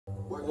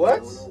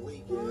What?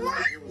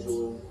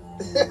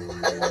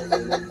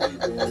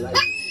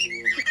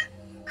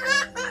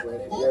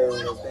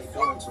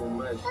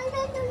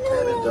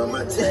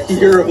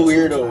 You're a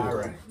weirdo. All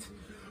right.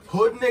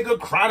 Hood Nigga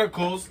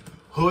Chronicles.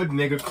 Hood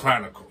Nigga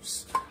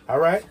Chronicles. All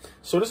right.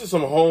 So this is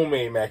some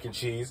homemade mac and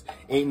cheese.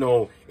 Ain't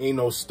no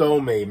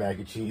stone made mac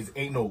and cheese.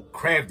 Ain't no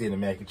Kraft Dinner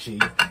mac and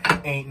cheese.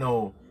 Ain't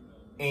no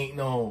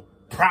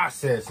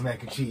processed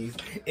mac and cheese.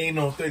 Ain't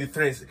no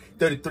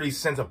 33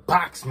 cents a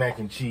box mac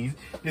and cheese.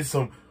 This is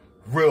some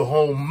real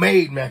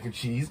homemade mac and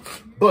cheese.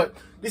 But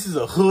this is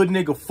a Hood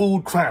Nigga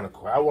Food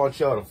Chronicle. I want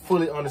y'all to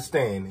fully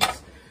understand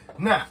this.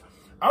 Now,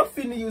 I'm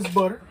finna use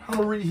butter. I'm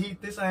gonna reheat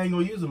this. I ain't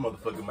gonna use a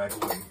motherfucking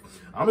microwave.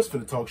 I'm just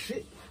finna talk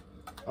shit.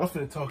 I'm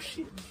finna talk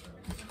shit.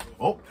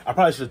 Oh, I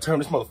probably should have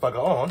turned this motherfucker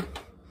on.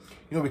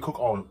 You know we cook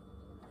on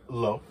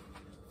low.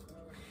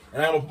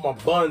 And I'm gonna put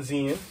my buns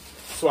in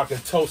so I can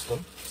toast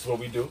them. That's what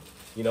we do.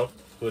 You know,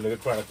 Hood Nigga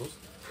Chronicles.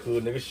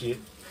 Hood Nigga shit.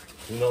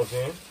 You know what I'm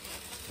saying?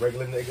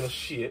 Regular nigga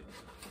shit.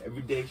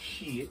 Everyday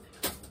shit.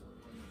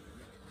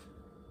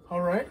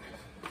 Alright.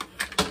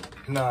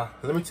 Now,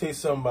 let me tell you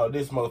something about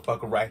this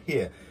motherfucker right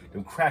here.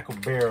 Them Cracker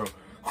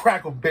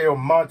Barrel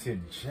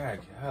Monte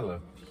Jack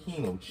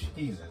Jalapeno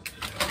cheeses.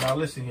 Now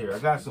listen here, I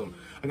got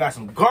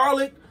some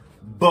garlic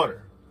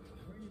butter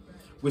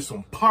with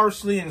some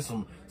parsley and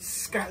some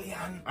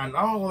scallion and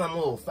all them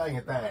little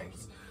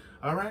things.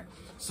 All right,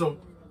 so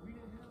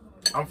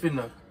I'm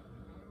finna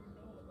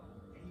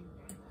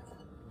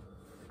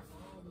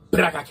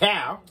like a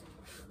cow.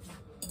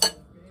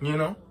 You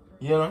know.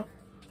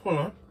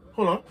 Hold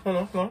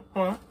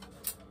on.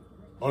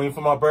 Only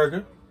for my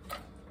burger.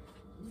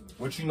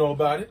 What you know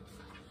about it?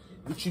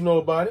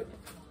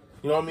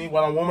 You know what I mean?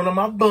 While I'm warming up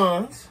my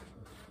buns.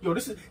 Yo,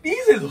 these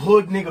is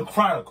Hood Nigga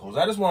Chronicles.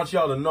 I just want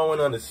y'all to know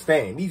and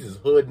understand. These is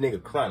Hood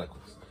Nigga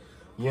Chronicles.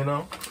 You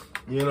know?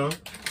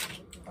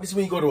 This is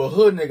when you go to a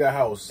Hood Nigga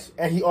house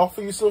and he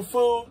offer you some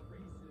food.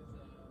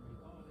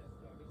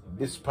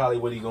 This is probably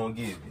what he gonna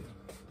give you.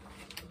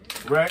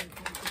 Right?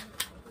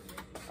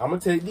 I'm gonna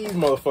take these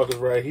motherfuckers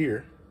right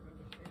here.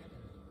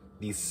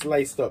 These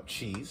sliced up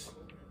cheese.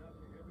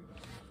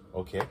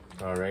 Okay,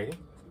 alrighty.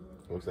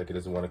 Looks like it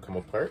doesn't want to come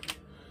apart.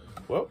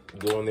 Well,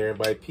 go in there and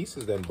buy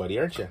pieces then, buddy,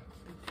 aren't ya?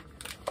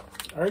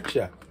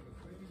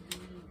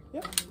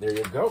 Yep, there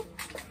you go.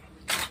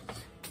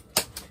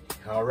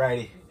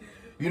 Alrighty.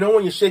 You know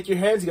when you shake your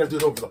hands, you gotta do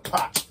it over the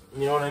pot.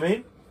 You know what I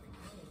mean?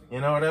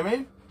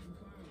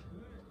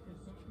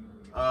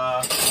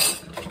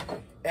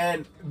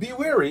 And be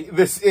wary,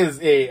 this is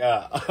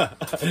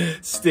a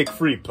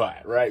stick-free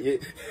pot, right?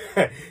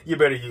 You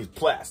better use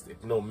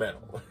plastic, no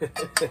metal.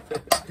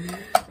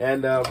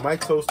 And my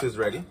toast is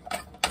ready.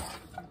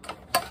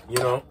 You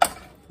know,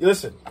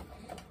 listen,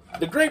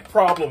 the great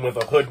problem with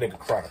a Hood Nigga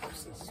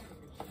Chronicles is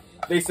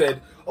they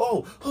said,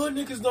 oh, Hood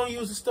niggas don't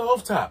use the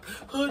stovetop.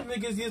 Hood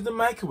niggas use the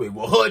microwave.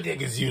 Well, Hood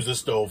niggas use the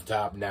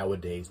stovetop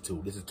nowadays,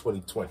 too. This is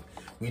 2020.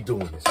 We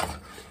doing this.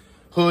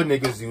 Hood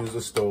niggas use the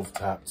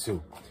stovetop,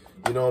 too.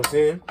 You know what I'm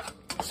saying?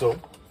 So,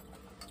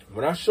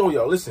 when I show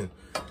y'all, listen,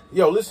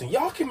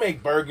 y'all can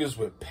make burgers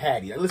with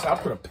patty. Listen, I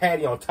put a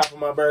patty on top of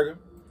my burger.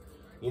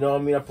 You know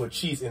what I mean? I put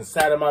cheese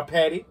inside of my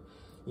patty.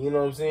 You know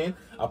what I'm saying?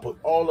 I put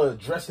all the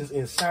dressings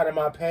inside of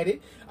my patty.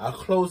 I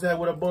close that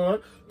with a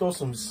bun. Throw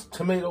some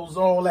tomatoes,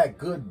 all that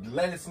good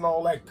lettuce and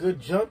all that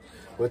good junk.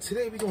 But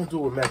today we're going to do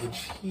it with mac and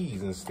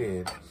cheese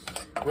instead.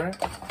 Right?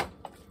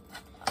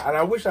 And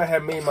I wish I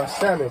had made my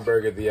salmon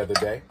burger the other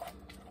day.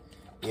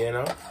 You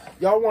know?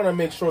 Y'all want to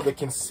make sure the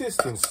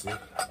consistency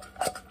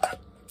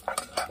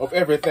of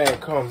everything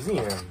comes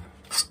in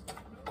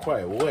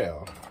quite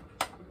well.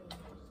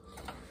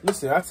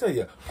 Listen, I tell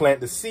you,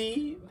 plant the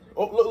seed.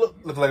 Oh,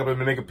 look like I've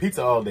been making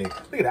pizza all day.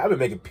 Look at that, I've been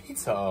making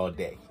pizza all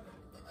day.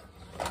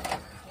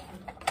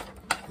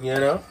 You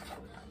know?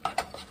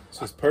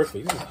 This is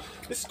perfect.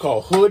 This is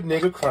called Hood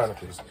Nigga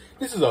Chronicles.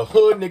 This is a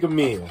Hood Nigga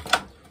meal.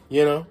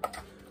 You know?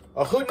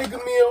 A Hood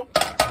Nigga meal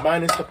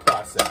minus the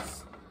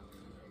process.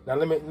 Now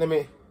let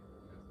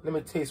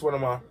me taste one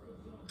of my,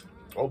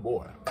 oh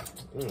boy.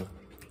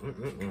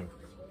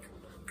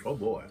 Oh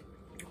boy.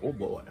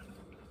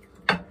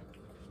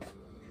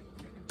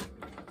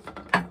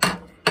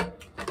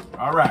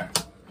 All right.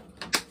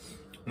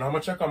 Now I'm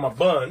gonna check on my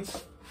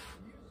buns.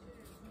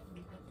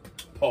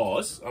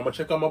 Pause. I'm gonna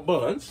check on my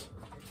buns.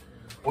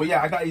 Oh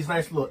yeah, I got these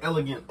nice little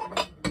elegant,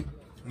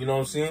 you know what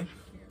I'm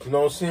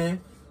saying?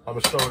 I'm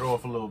gonna show it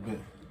off a little bit.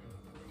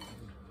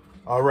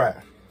 All right.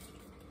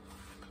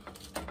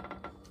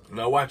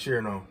 Now watch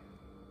here now.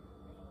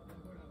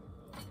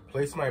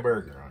 Place my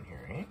burger on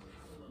here,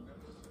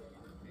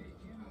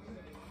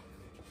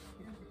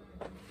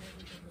 eh?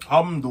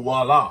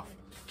 Alhamdulillah.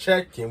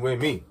 Check in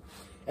with me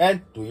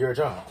and do your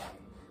job.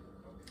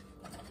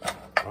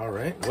 All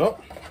right,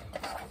 well,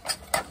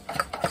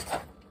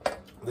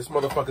 this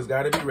motherfucker's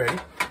got to be ready.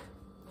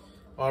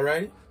 All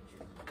righty.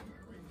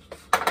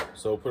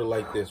 So put it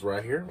like this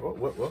right here.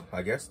 Well,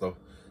 I guess the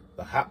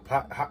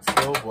hot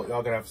stove. Well,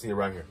 y'all gonna have to see it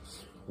right here.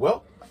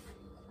 Well,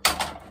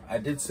 I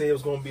did say it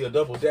was gonna be a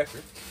double decker.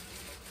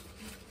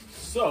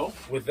 So,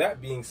 with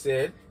that being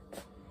said,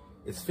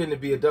 it's finna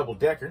be a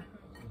double-decker,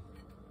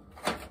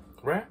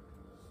 right?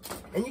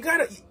 And you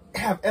gotta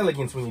have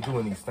elegance when you're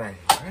doing these things,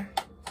 right?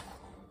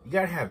 You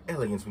gotta have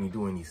elegance when you're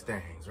doing these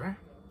things, right?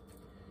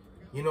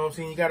 You know what I'm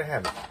saying? You gotta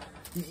have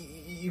it.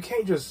 You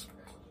can't just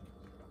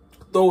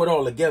throw it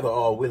all together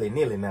all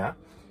willy-nilly now.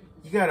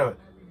 You gotta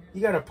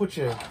put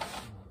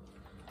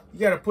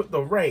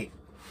the right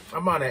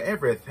amount of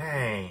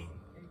everything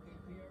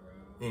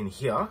in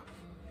here.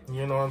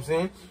 You know what I'm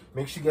saying?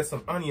 Make sure you get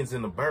some onions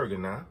in the burger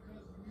now.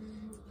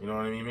 You know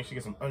what I mean? Make sure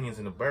you get some onions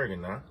in the burger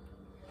now.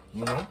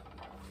 You know?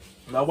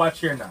 Now watch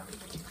here now.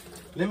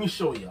 Let me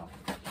show y'all.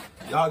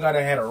 Y'all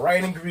gotta have the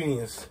right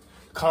ingredients,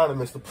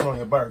 condiments to put on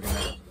your burger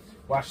now.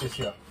 Watch this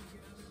here.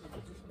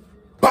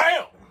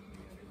 BAM!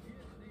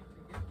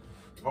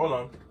 Hold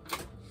on.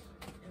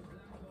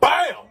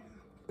 BAM!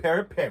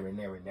 Peri and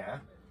every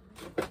now.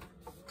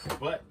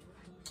 But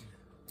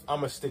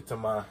I'm gonna stick to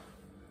my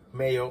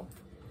mayo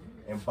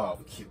and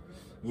barbecue.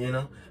 You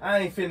know, I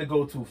ain't finna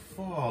go too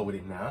far with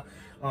it now.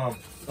 And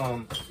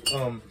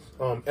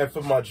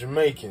for my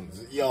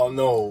Jamaicans, y'all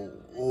know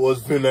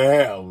what's finna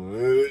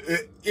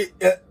happen.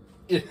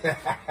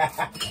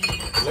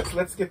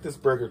 Let's get this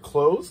burger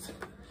closed.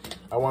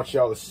 I want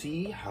y'all to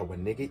see how a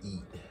nigga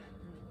eat.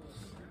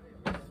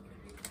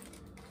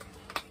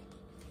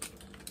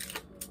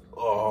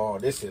 Oh,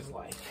 this is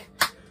like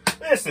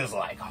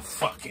a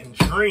fucking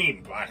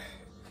dream, but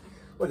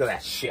look at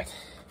that shit.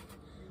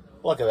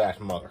 Look at that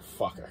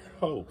motherfucker.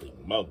 Holy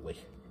moly.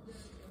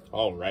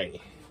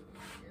 Alrighty.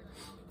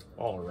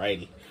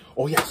 Alrighty.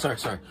 Oh yeah,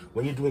 sorry.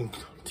 When you're doing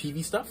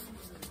TV stuff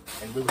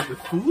and with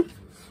food,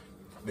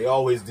 they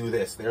always do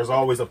this. There's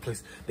always a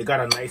place. They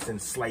gotta nice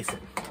and slice it.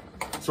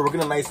 So we're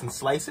gonna nice and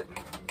slice it.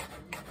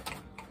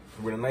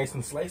 We're gonna nice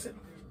and slice it.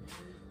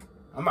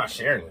 I'm not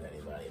sharing with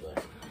anybody,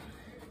 but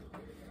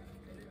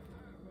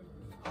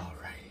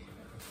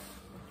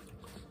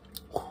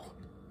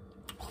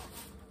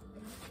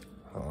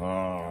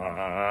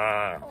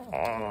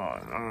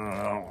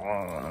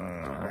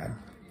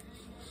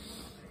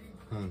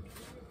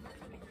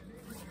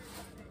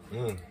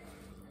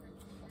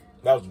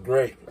that was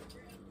great.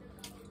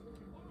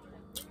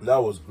 That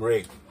was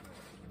great.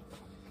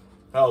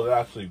 That was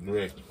actually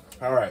great.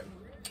 All right.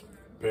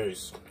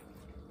 Peace.